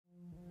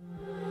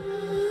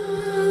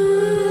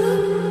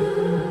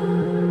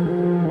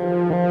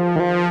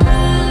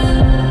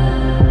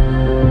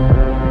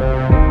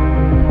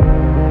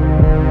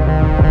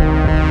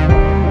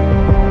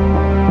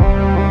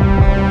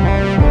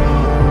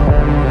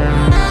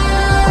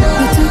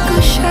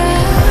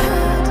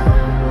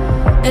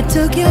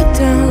took you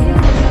down,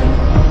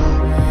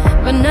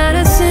 but not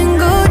a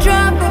single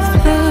drop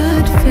of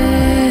blood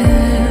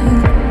fell.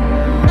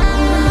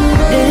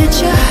 It hit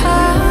your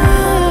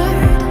heart,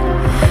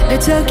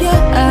 it took you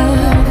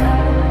out,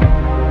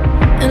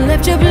 and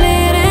left you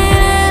bleeding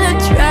in a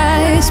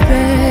dry spell.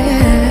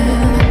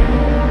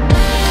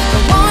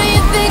 But what were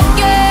you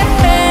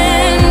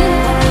thinking?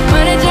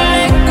 Why did you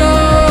let go?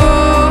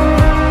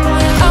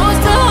 I was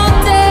still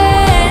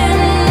holding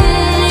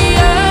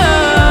you.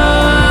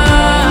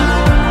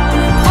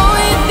 What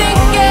were you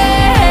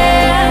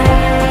thinking?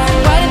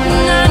 Why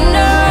didn't I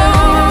know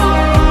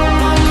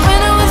when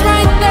I was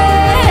right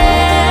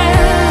there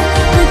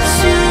with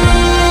you?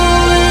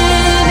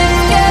 And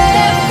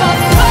if I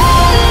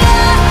fall,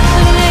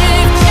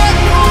 lift you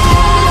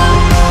up.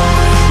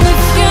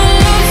 If you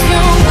lose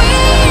your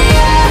way,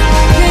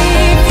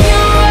 leave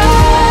you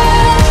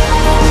up.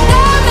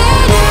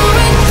 Loving you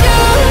with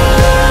you.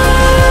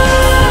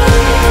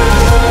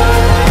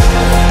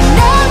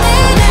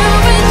 Loving you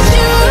with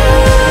you.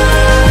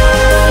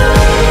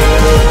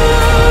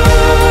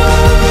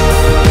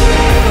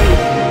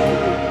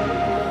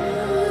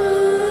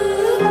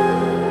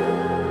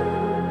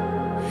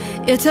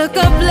 You took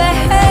a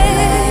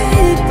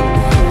blade,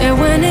 it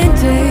went in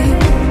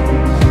deep,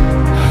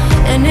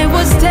 and it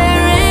was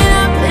tearing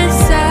up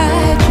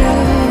inside you.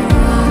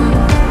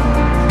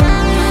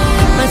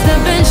 Must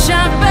have been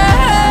sharper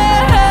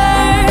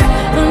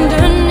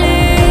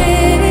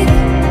underneath,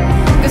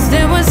 'cause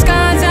there were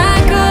scars I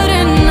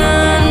couldn't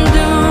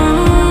undo.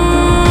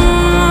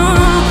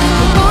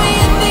 But what were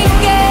you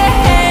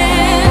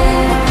thinking?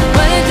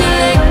 Why did you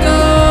let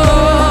go?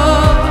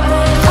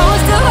 I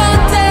was still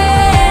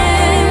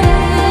holding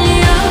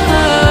you.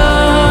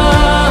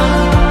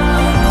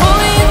 What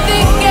were you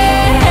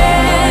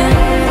thinking?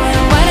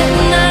 Why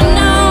didn't I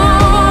know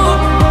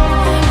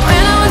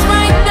when I was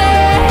right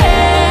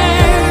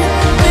there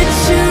with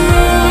you?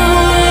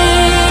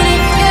 And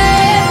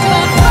if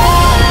I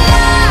fall,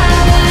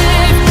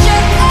 lift you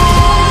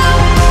up.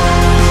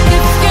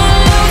 If you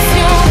lose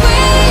your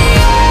way,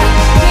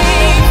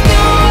 leave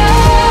you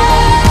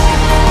up.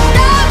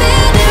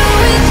 Loving you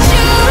with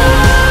you.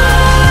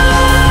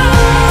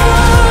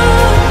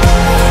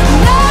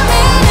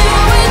 Loving you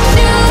with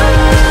you.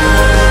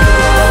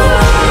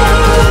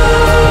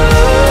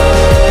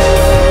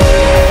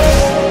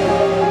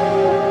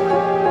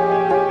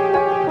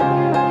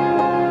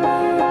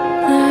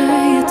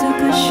 You took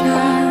a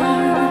shot.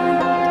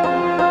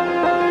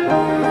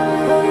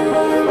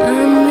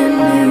 I'm in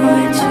there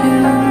with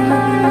you.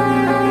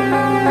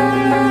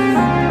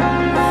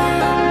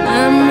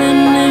 I'm in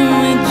there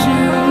with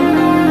you.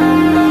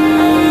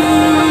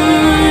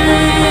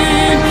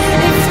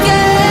 If you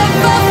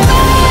ever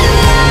fall,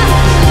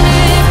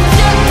 lift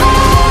you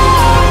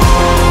up.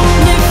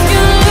 If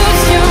you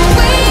lose your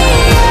way,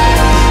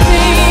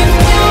 leave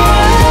you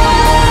up.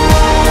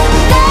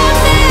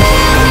 Loving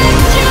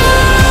with you.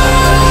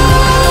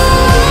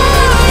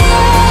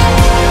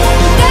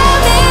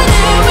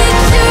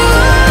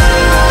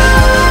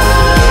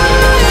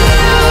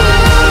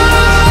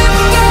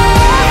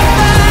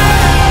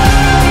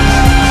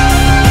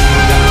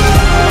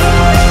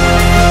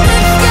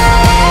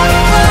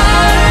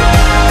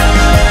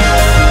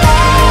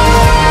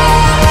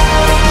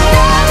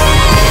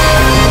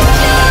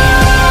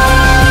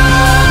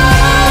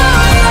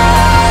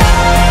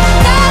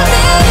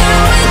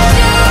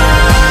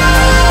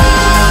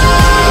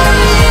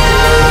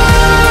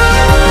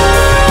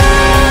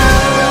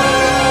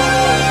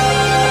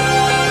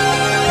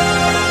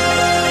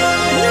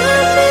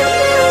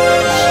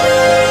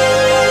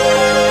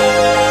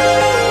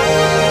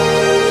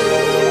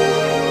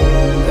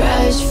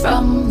 Rise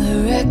from the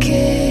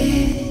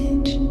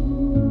wreckage,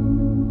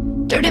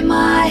 dirt in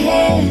my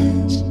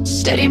hands,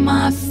 steady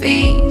my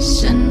feet,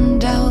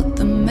 send out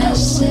the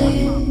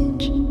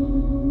message.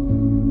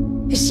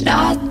 It's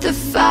not the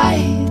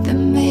fight that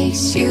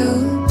makes you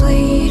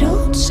bleed,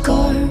 old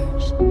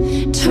scars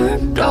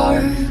turn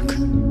dark.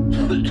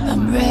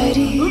 I'm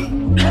ready,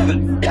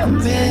 I'm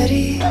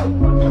ready,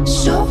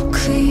 so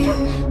clear,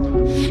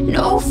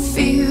 no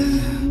fear,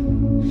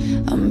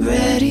 I'm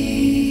ready.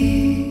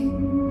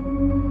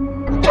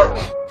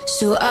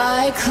 So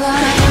I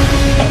climb.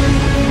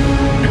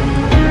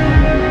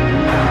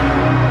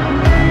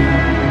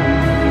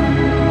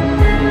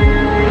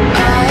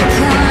 I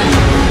climb.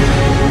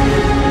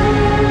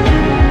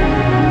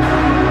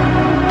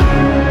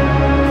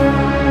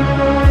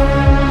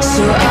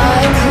 So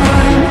I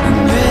climb, I'm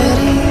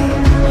ready.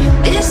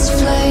 This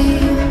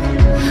flame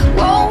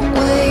won't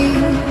wait.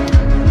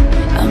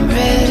 I'm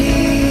ready.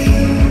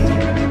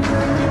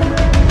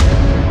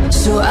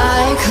 So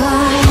I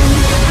climb.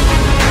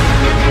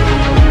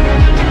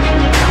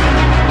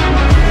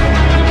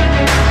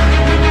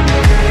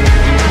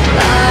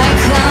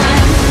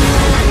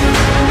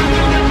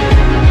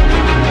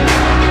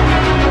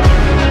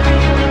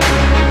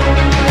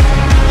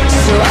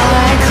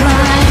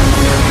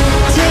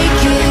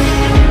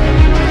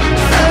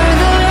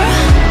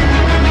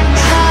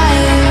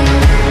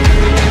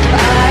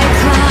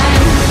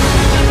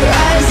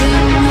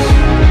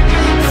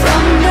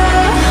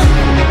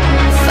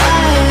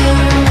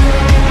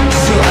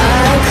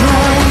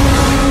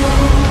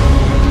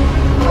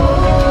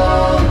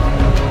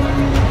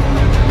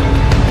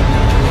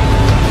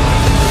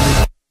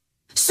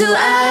 So I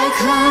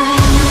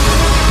climb.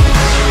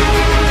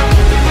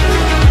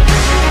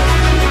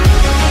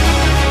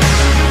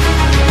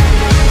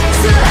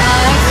 So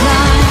I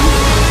climb.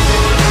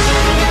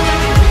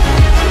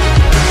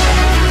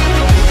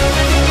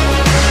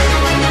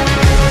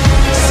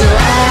 So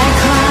I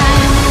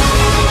climb,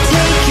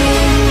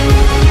 taking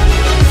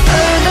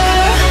further,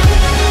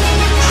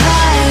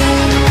 higher.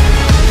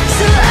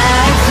 So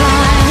I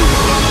climb,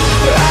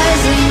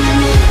 rising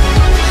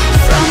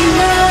from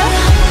the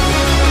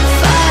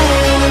fire.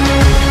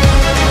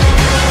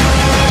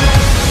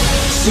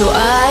 So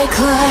I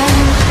climb.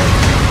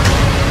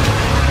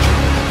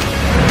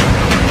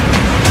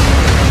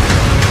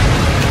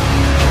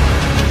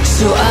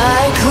 So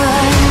I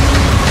climb.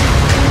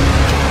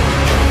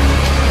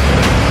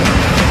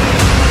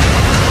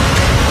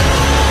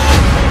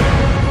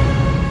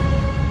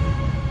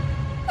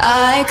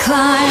 I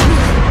climb.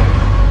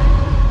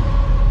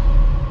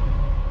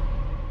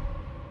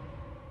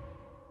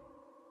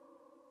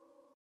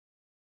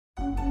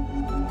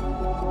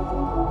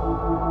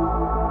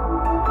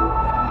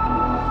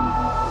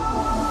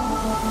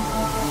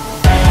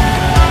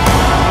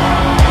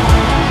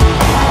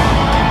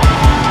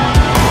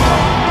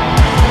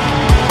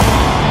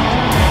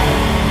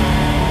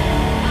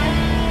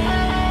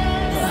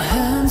 My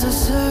hands are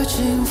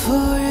searching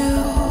for you.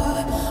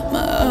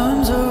 My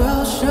arms are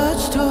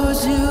outstretched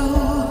towards you.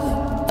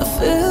 I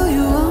feel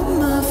you on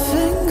my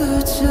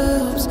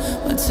fingertips.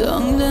 My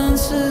tongue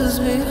dances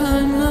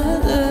behind my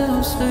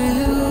lips for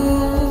you.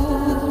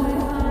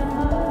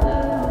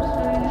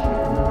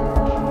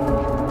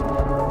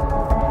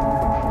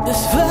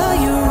 This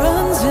fire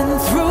runs in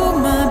through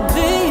my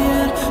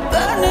being,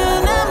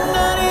 burning. I'm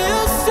not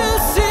used to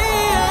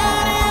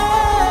seeing you.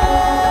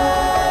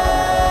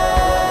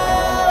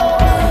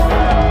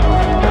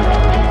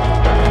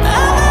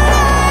 I'm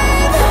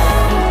alive.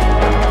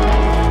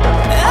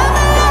 I'm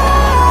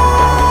alive.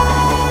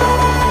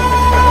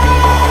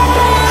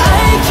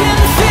 I can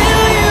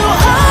feel you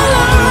all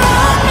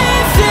around me,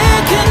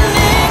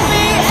 thickening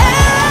the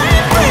air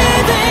I'm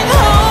breathing,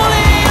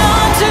 holding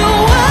on to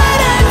what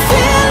I'm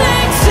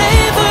feeling,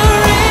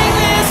 savoring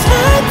this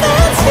hurt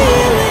that's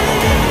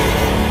healing.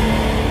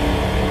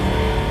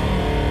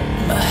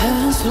 My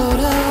hands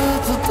float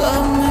up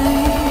above me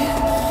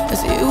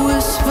as you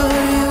whisper